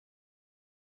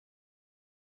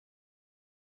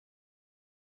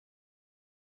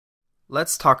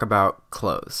Let's talk about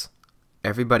clothes.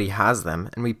 Everybody has them,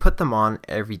 and we put them on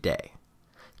every day.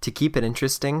 To keep it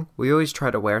interesting, we always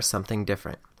try to wear something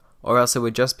different, or else it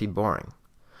would just be boring.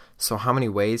 So how many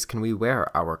ways can we wear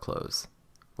our clothes?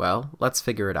 Well, let's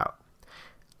figure it out.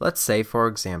 Let's say, for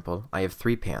example, I have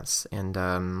 3 pants,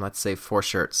 and let's say 4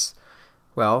 shirts.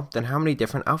 Well, then how many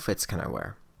different outfits can I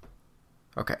wear?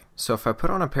 Okay, so if I put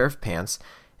on a pair of pants,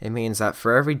 it means that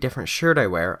for every different shirt I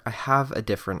wear, I have a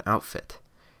different outfit.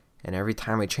 And every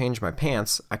time I change my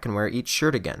pants, I can wear each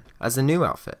shirt again as a new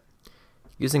outfit.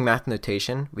 Using math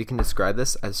notation, we can describe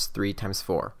this as 3 times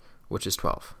 4, which is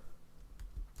 12.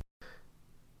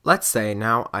 Let's say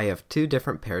now I have 2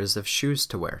 different pairs of shoes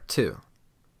to wear, too.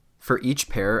 For each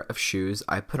pair of shoes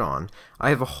I put on, I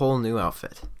have a whole new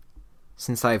outfit.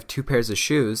 Since I have 2 pairs of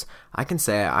shoes, I can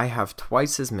say I have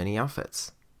twice as many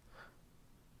outfits.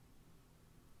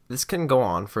 This can go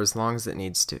on for as long as it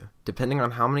needs to, depending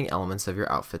on how many elements of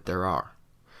your outfit there are.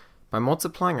 By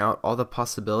multiplying out all the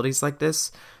possibilities like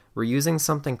this, we're using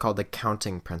something called the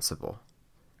counting principle.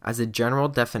 As a general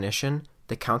definition,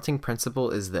 the counting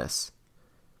principle is this.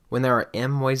 When there are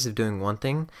m ways of doing one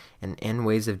thing and n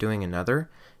ways of doing another,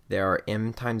 there are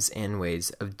m times n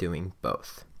ways of doing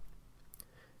both.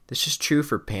 This is true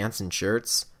for pants and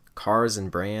shirts, cars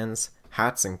and brands,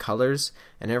 hats and colors,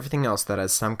 and everything else that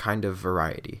has some kind of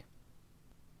variety.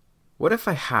 What if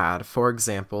I had, for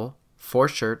example, 4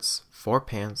 shirts, 4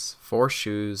 pants, 4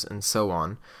 shoes, and so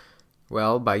on?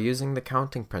 Well, by using the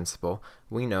counting principle,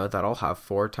 we know that I'll have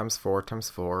 4 times 4 times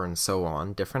 4 and so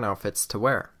on different outfits to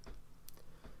wear.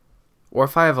 Or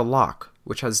if I have a lock,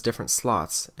 which has different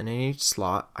slots, and in each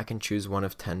slot I can choose one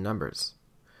of 10 numbers.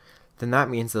 Then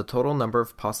that means the total number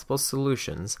of possible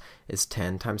solutions is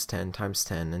 10 times 10 times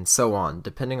 10 and so on,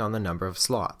 depending on the number of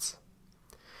slots.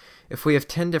 If we have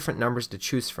 10 different numbers to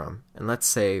choose from, and let's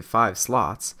say 5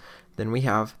 slots, then we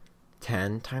have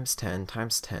 10 times 10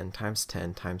 times 10 times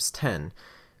 10 times 10,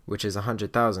 which is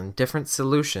 100,000 different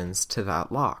solutions to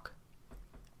that lock.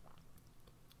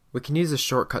 We can use a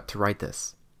shortcut to write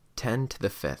this, 10 to the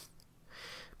 5th.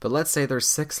 But let's say there's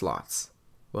 6 slots.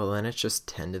 Well, then it's just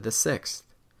 10 to the 6th.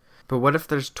 But what if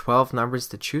there's 12 numbers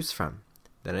to choose from?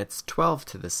 Then it's 12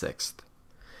 to the 6th.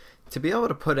 To be able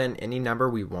to put in any number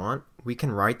we want, we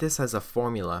can write this as a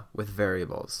formula with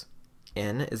variables.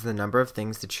 N is the number of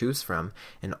things to choose from,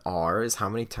 and R is how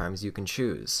many times you can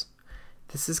choose.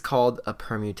 This is called a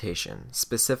permutation,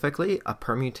 specifically a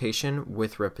permutation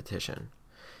with repetition.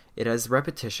 It has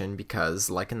repetition because,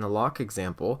 like in the lock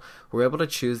example, we're able to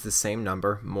choose the same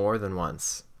number more than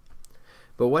once.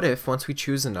 But what if, once we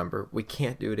choose a number, we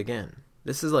can't do it again?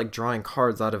 This is like drawing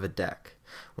cards out of a deck.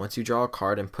 Once you draw a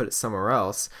card and put it somewhere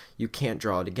else, you can't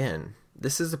draw it again.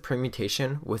 This is a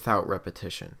permutation without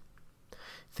repetition.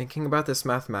 Thinking about this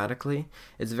mathematically,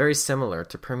 it's very similar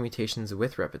to permutations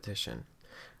with repetition.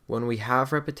 When we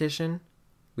have repetition,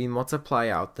 we multiply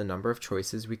out the number of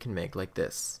choices we can make like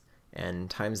this, n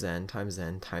times n times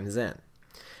n times n.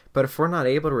 But if we're not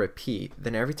able to repeat,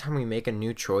 then every time we make a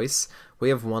new choice, we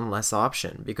have one less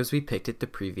option because we picked it the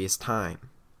previous time.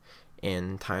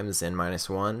 N times n minus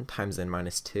 1 times n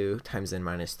minus 2 times n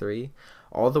minus 3,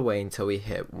 all the way until we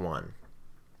hit 1.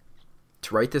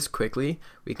 To write this quickly,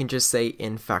 we can just say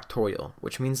n factorial,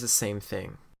 which means the same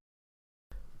thing.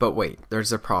 But wait,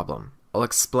 there's a problem. I'll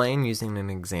explain using an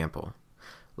example.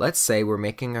 Let's say we're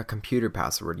making a computer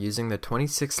password using the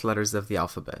 26 letters of the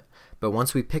alphabet, but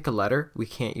once we pick a letter, we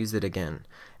can't use it again,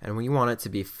 and we want it to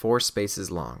be 4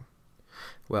 spaces long.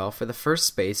 Well, for the first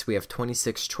space, we have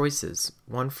 26 choices,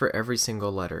 one for every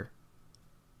single letter.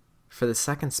 For the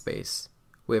second space,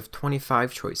 we have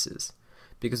 25 choices,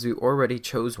 because we already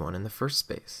chose one in the first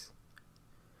space.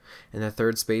 In the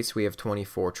third space, we have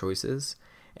 24 choices,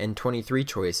 and 23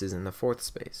 choices in the fourth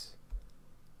space.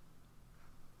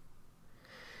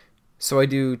 So I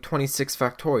do 26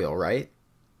 factorial, right?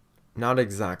 Not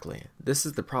exactly. This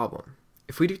is the problem.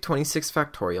 If we do 26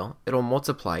 factorial, it'll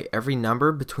multiply every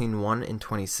number between 1 and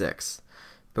 26.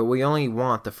 But we only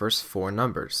want the first 4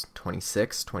 numbers,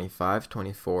 26, 25,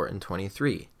 24, and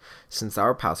 23, since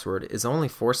our password is only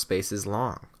 4 spaces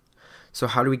long. So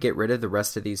how do we get rid of the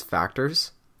rest of these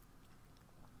factors?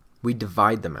 We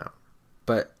divide them out.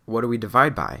 But what do we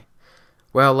divide by?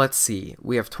 Well, let's see.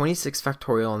 We have 26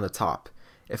 factorial on the top.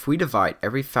 If we divide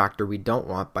every factor we don't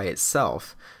want by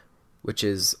itself, which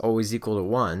is always equal to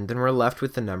 1, then we're left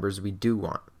with the numbers we do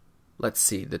want. Let's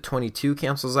see, the 22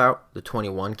 cancels out, the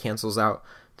 21 cancels out,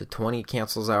 the 20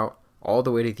 cancels out, all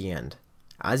the way to the end.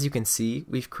 As you can see,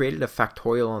 we've created a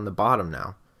factorial on the bottom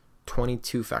now,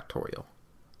 22 factorial.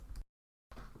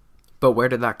 But where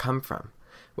did that come from?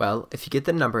 Well, if you get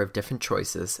the number of different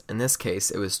choices, in this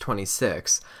case it was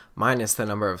 26, minus the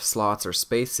number of slots or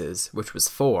spaces, which was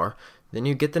 4, then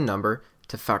you get the number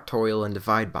to factorial and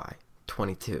divide by,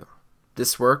 22.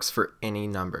 This works for any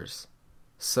numbers.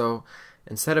 So,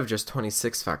 instead of just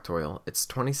 26 factorial, it's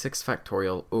 26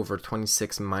 factorial over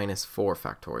 26 minus 4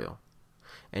 factorial.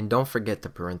 And don't forget the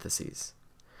parentheses.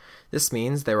 This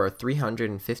means there are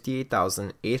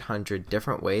 358,800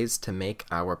 different ways to make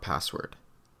our password.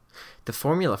 The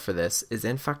formula for this is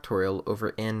n factorial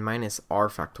over n minus r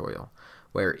factorial,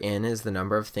 where n is the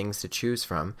number of things to choose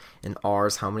from and r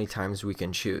is how many times we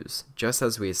can choose, just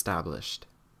as we established.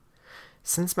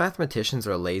 Since mathematicians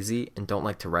are lazy and don't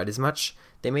like to write as much,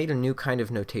 they made a new kind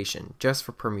of notation just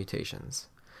for permutations.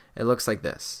 It looks like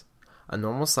this: a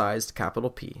normal-sized capital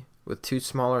P with two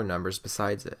smaller numbers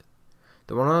besides it.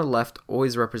 The one on the left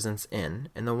always represents n,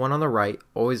 and the one on the right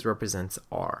always represents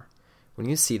r. When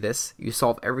you see this, you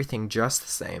solve everything just the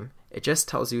same. It just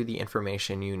tells you the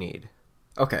information you need.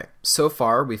 Okay, so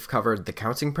far we've covered the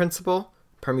counting principle,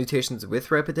 permutations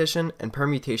with repetition, and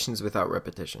permutations without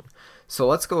repetition. So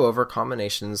let's go over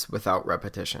combinations without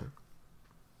repetition.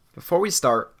 Before we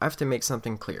start, I have to make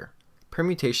something clear.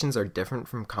 Permutations are different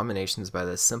from combinations by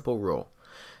this simple rule.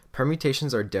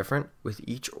 Permutations are different with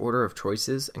each order of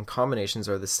choices, and combinations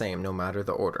are the same no matter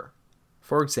the order.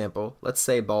 For example, let's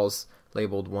say balls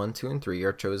labeled 1, 2, and 3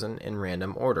 are chosen in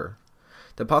random order.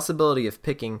 The possibility of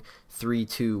picking 3,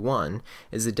 2, 1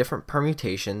 is a different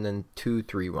permutation than 2,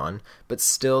 3, 1, but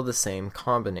still the same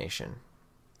combination.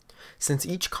 Since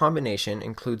each combination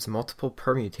includes multiple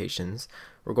permutations,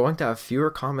 we're going to have fewer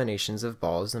combinations of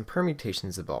balls than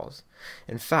permutations of balls.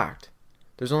 In fact,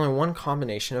 there's only one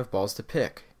combination of balls to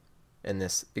pick in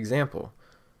this example,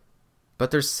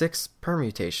 but there's 6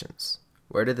 permutations.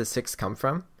 Where did the 6 come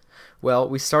from? Well,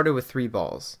 we started with 3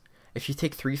 balls. If you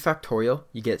take 3 factorial,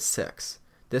 you get 6.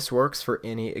 This works for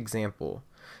any example.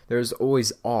 There's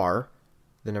always r,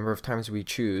 the number of times we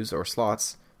choose, or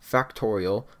slots,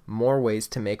 factorial, more ways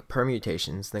to make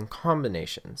permutations than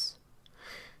combinations.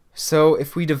 So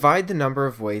if we divide the number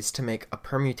of ways to make a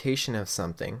permutation of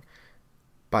something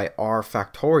by r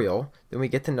factorial, then we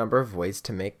get the number of ways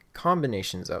to make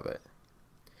combinations of it.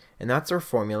 And that's our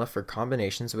formula for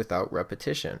combinations without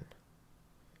repetition.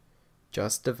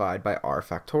 Just divide by r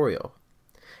factorial.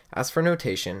 As for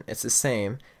notation, it's the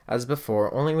same as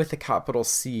before, only with a capital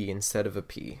C instead of a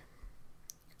P.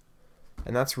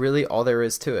 And that's really all there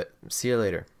is to it. See you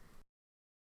later.